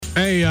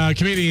Hey,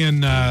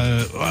 comedian,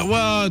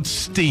 it's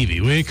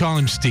Stevie. We call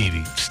him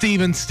Stevie.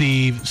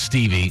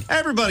 Stevie.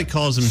 Everybody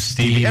calls him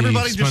Stevie. Stevie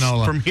Everybody Spinola.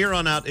 just, from here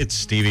on out, it's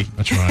Stevie.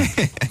 That's right.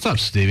 What's up,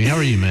 Stevie? How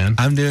are you, man?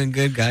 I'm doing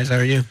good, guys. How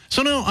are you?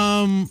 So,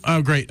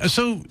 great.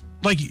 So,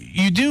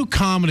 you do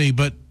comedy,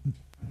 but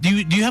do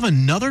you have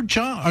another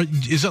job? Or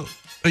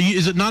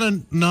is it not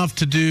enough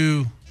to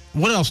do...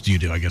 What else do you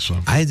do, I guess?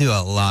 I do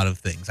a lot of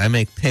things. I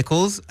make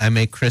pickles. I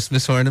make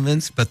Christmas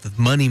ornaments. But the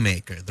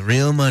moneymaker, the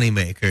real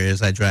moneymaker,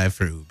 is I drive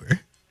for Uber.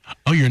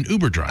 Oh, you're an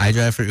Uber driver. I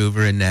drive for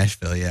Uber in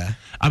Nashville, yeah.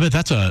 I bet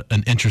that's an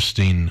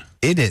interesting...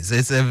 It is.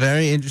 It's a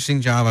very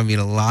interesting job. I meet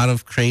a lot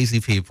of crazy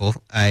people.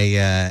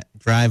 I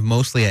drive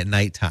mostly at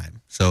nighttime.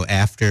 So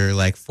after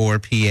 4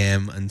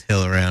 p.m.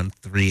 until around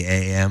 3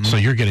 a.m. So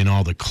you're getting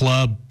all the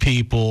club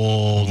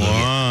people,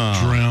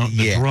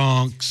 the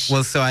drunks.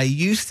 Well, so I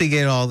used to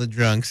get all the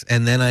drunks,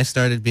 and then I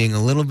started being a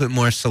little bit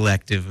more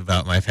selective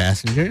about my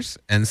passengers.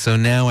 And so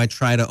now I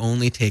try to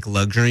only take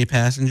luxury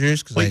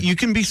passengers. Wait, you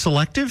can be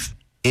selective?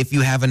 If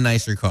you have a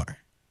nicer car.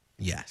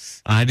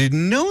 Yes. I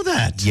didn't know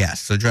that. Yes.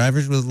 So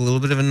drivers with a little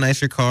bit of a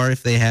nicer car,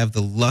 if they have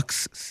the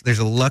Lux, there's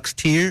a Lux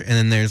tier, and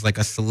then there's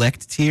a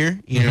select tier.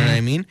 You know what I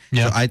mean?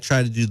 Yeah. So I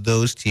try to do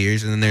those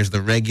tiers, and then there's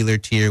the regular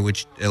tier,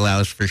 which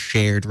allows for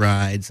shared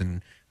rides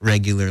and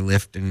regular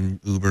Lyft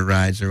and Uber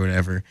rides or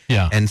whatever.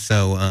 Yeah. And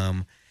so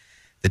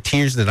the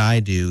tiers that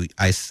I do,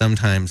 I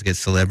sometimes get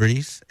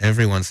celebrities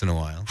every once in a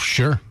while.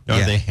 Sure.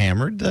 Are they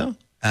hammered, though?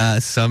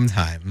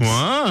 Sometimes.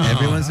 Wow.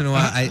 Every once in a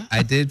while.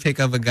 I did pick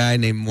up a guy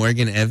named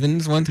Morgan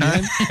Evans one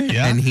time.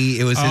 Yeah. And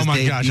it was his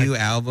debut gosh,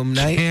 album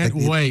night. Can't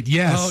wait.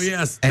 Yes. Oh,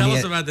 yes. And Tell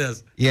us about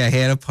this. Yeah, he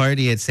had a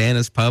party at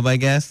Santa's Pub, I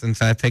guess. And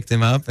so I picked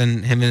him up,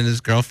 and him and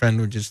his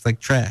girlfriend were just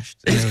trashed.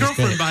 And His it was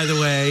girlfriend, great. by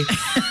the way,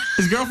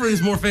 his girlfriend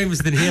is more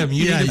famous than him.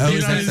 You Yeah, need to you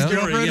hear know that his story,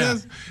 girlfriend yeah.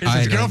 is? I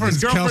His know. girlfriend's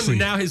His girlfriend, Kelsey.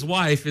 now his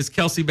wife, is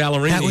Kelsey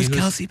Ballerini. That was who's-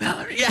 Kelsey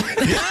Ballerini. Yeah.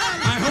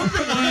 I hope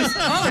it was.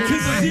 Oh,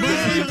 because he was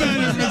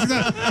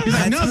He's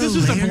like, no, this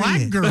is a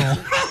black girl.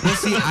 Well,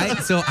 see,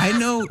 I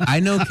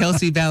know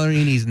Kelsey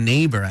Ballerini's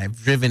neighbor. I've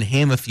driven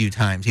him a few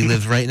times. He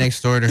lives right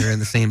next door to her in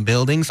the same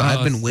building, so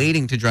I've been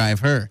waiting to drive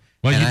her.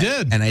 Well, And you I-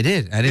 did. And I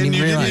did. I didn't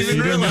even realize.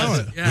 You didn't know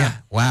it. Yeah.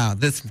 Wow.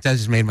 That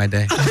just made my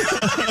day.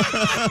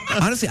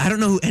 Honestly, I don't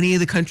know who any of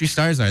the country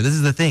stars are. This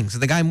is the thing. So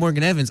the guy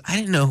Morgan Evans, I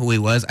didn't know who he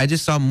was. I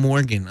just saw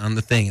Morgan on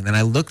the thing, and then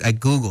I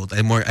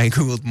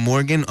Googled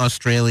Morgan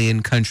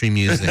Australian country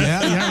music.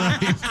 Yeah,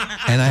 right.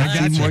 And I see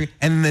gotcha. Morgan,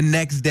 and the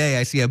next day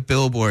I see a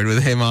billboard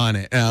with him on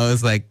it, and I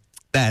was like,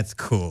 "That's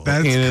cool."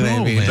 That's You know what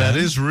cool, man. That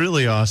is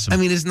really awesome. I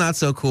mean, it's not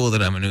so cool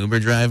that I'm an Uber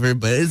driver,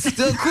 but it's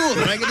still cool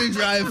that I get to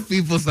drive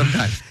people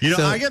sometimes.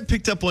 I got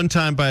picked up one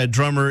time by a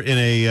drummer in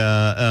a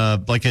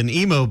an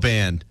emo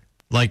band.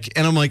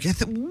 And I'm like,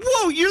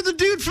 whoa, you're the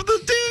dude from the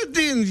dude.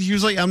 And he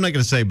was like, I'm not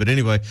going to say, but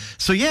anyway.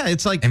 So, yeah,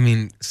 it's like. I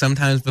mean,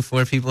 sometimes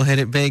before people hit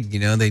it big,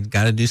 they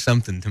got to do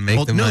something to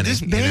make the money.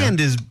 This band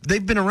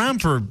they've been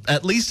around for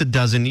at least a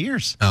dozen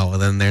years. Oh, well,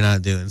 then they're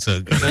not doing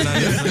so good.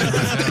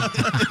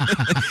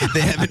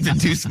 They haven't been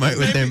too smart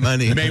with their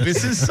money. Maybe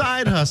it's his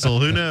side hustle.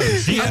 Who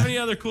knows? Do you have any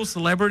other cool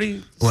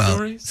celebrity Well,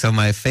 stories? so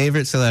my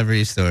favorite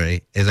celebrity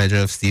story is I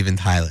drove Steven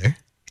Tyler.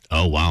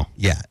 Oh, wow.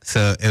 Yeah,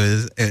 so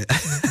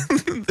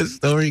the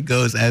story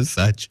goes as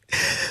such.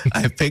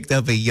 I picked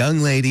up a young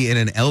lady and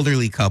an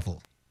elderly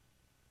couple.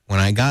 When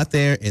I got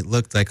there, it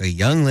looked like a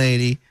young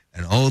lady,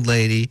 an old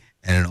lady,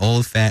 and an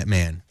old fat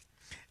man.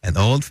 And the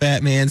old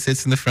fat man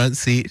sits in the front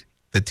seat.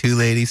 The two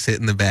ladies sit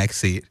in the back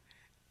seat.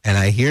 And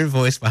I hear a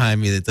voice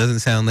behind me that doesn't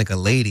sound like a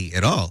lady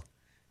at all.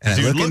 And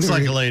Dude I look looks into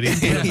like her- a lady.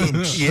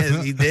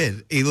 Yes, he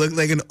did. He looked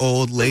like an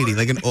old lady,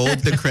 like an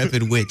old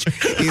decrepit witch.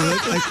 He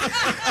looked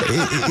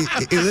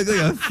like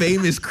a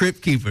famous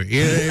crypt keeper.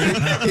 You know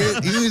what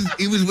I mean?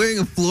 He was wearing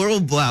a floral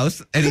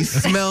blouse, and he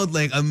smelled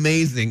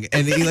amazing,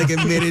 and he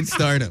admitted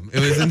stardom. It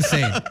was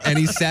insane. And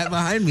he sat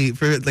behind me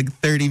for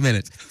 30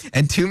 minutes.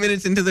 And 2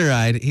 minutes into the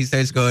ride, he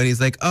starts going. He's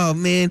like, "Oh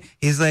man,"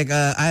 he's like,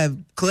 "I have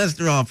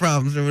cholesterol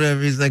problems or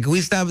whatever." He's like, "Can we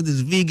stop at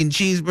this vegan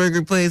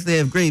cheeseburger place? They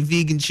have great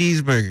vegan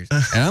cheeseburgers."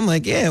 And I'm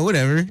like, "Yeah,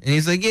 whatever." And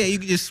he's like, "Yeah, you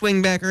can just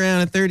swing back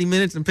around in 30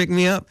 minutes and pick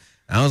me up."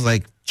 And I was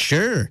like,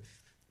 "Sure."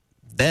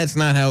 That's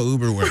not how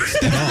Uber works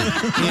at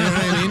all. You know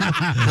what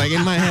I mean?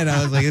 In my head,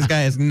 I was like, this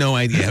guy has no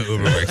idea how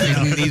Uber works.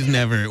 He's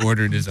never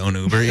ordered his own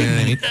Uber. You know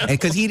what I mean?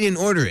 Because he didn't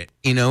order it.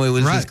 It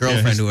was his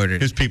girlfriend who ordered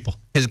it. His people.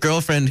 His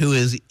girlfriend who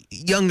is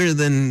younger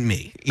than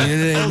me. You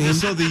know what I mean?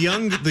 So the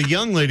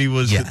young lady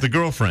was the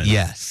girlfriend.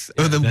 Yes.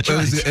 That's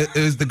It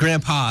was the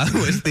grandpa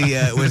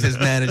was his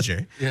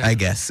manager, I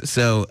guess.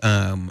 So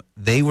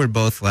they were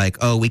both like,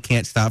 "Oh, we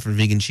can't stop for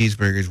vegan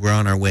cheeseburgers. We're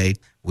on our way.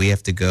 We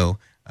have to go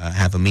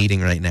have a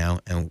meeting right now,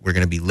 and we're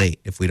going to be late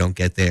if we don't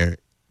get there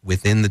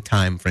within the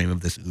time frame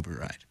of this Uber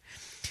ride."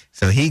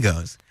 So he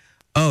goes,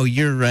 "Oh,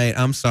 you're right.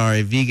 I'm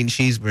sorry. Vegan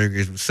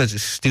cheeseburgers was such a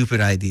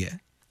stupid idea."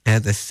 And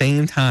at the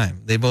same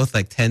time, they both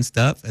like tensed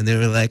up and they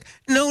were like,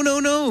 no,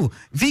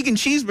 vegan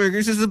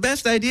cheeseburgers is the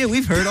best idea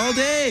we've heard all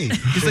day.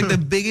 It's like the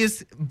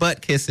biggest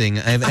butt kissing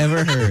I've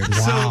ever heard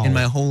in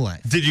my whole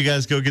life. Did you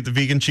guys go get the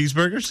vegan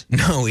cheeseburgers?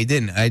 No, we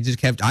didn't. I just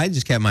kept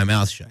my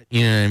mouth shut.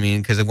 You know what I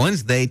mean? Because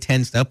once they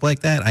tensed up like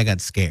that, I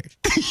got scared.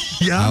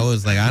 Yeah. I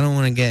was like, I don't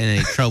want to get in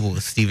any trouble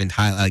with Steven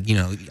Tyler. Like, you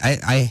know,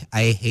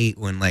 I hate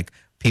when like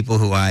people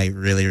who I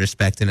really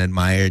respect and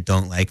admire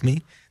don't like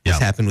me. This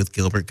happened with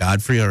Gilbert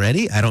Godfrey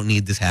already. I don't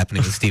need this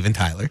happening with Steven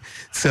Tyler.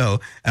 So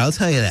I'll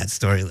tell you that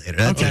story later.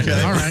 That's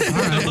Okay. All right.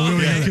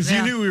 Because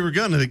you knew we were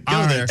going to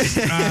go there.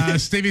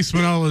 Stevie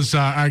Spinella is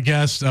our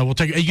guest. We'll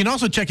take. You can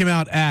also check him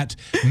out at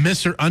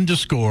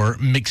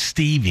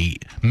Mr._McStevie,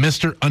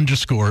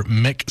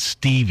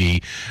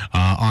 Mr._McStevie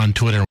on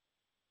Twitter.